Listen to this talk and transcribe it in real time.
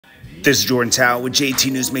This is Jordan Tao with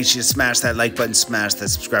JT News. Make sure you smash that like button, smash that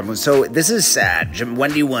subscribe button. So this is sad.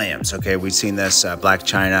 Wendy Williams, okay, we've seen this. Black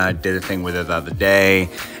China did a thing with her the other day.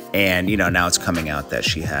 And, you know, now it's coming out that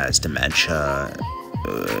she has dementia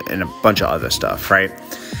and a bunch of other stuff, right?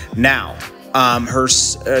 Now,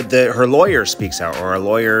 her lawyer speaks out, or a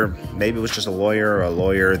lawyer, maybe it was just a lawyer or a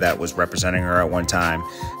lawyer that was representing her at one time,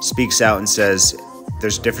 speaks out and says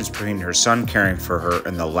there's a difference between her son caring for her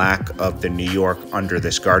and the lack of the New York under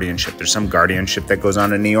this guardianship. There's some guardianship that goes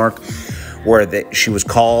on in New York where she was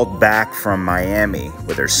called back from Miami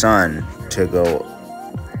with her son to go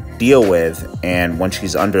deal with. And when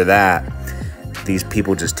she's under that, these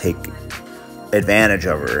people just take advantage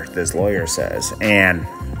of her, this lawyer says. And,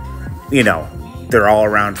 you know, they're all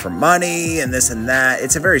around for money and this and that.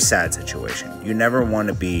 It's a very sad situation. You never want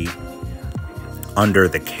to be under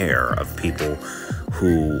the care of people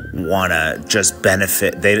who want to just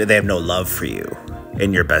benefit. They have no love for you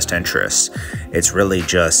in your best interests. It's really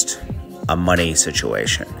just a money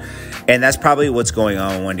situation. And that's probably what's going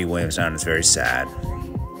on with Wendy Williams now. It's very sad.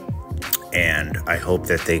 And I hope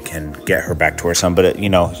that they can get her back to her son. But, you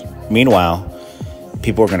know, meanwhile,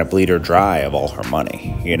 people are going to bleed her dry of all her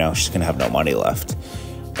money. You know, she's going to have no money left.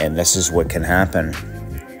 And this is what can happen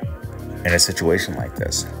in a situation like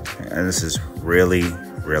this. And this is really,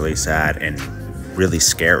 really sad and really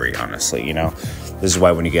scary, honestly. You know, this is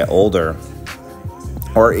why when you get older,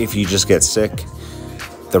 or if you just get sick,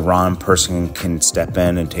 the wrong person can step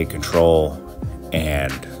in and take control,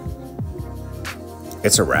 and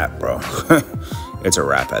it's a wrap, bro. It's a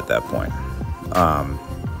wrap at that point.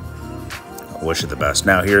 Wish it the best.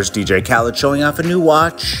 Now here's DJ Khaled showing off a new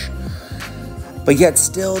watch, but yet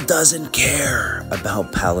still doesn't care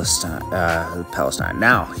about Palestine.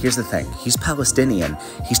 Now, here's the thing. He's Palestinian.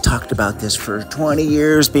 He's talked about this for 20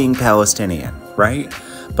 years, being Palestinian, right?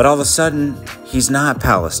 But all of a sudden, he's not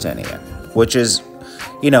Palestinian, which is,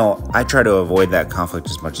 you know, I try to avoid that conflict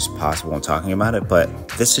as much as possible when talking about it, but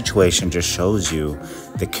this situation just shows you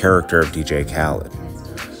the character of DJ Khaled.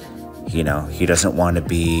 You know, he doesn't want to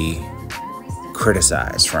be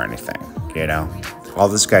criticized for anything, you know? All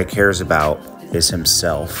this guy cares about is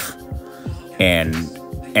himself and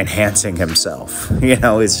enhancing himself. You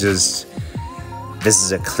know, it's just, this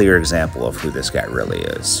is a clear example of who this guy really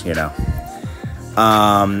is, you know?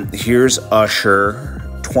 Here's Usher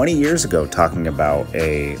 20 years ago talking about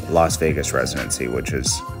a Las Vegas residency, which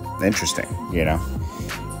is interesting, you know,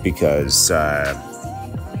 because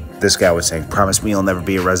this guy was saying, promise me you'll never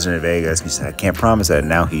be a resident of Vegas. And he said, I can't promise that. And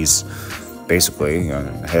now he's basically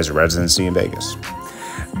has a residency in Vegas.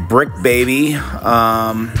 Brick Baby,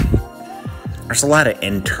 there's a lot of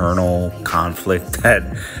internal conflict that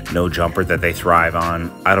No Jumper that they thrive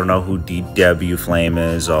on. I don't know who DW Flame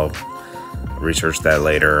is. I'll research that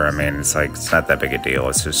later. I mean, it's like, it's not that big a deal.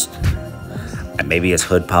 It's just, maybe it's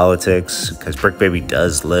hood politics, because Brick Baby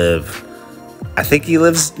does live, I think he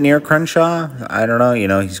lives near Crenshaw. I don't know. You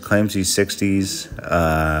know, he claims he's 60s.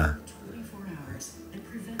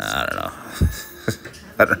 I don't know.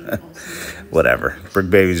 I don't know. Whatever. Brick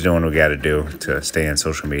Baby's doing what we got to do to stay on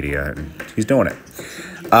social media, and he's doing it.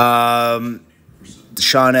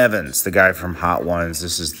 Sean Evans, the guy from Hot Ones,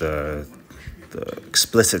 this is the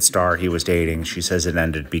explicit star he was dating. She says it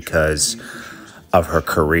ended because of her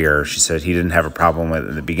career. She said he didn't have a problem with it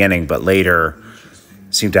in the beginning, but later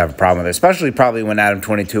seemed to have a problem with it, especially probably when Adam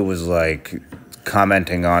 22 was like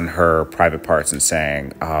commenting on her private parts and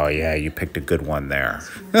saying, oh yeah, you picked a good one there.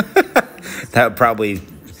 That probably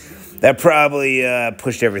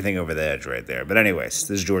pushed everything over the edge right there. But anyways,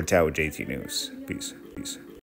 this is Jordan Tao with JT News. Peace.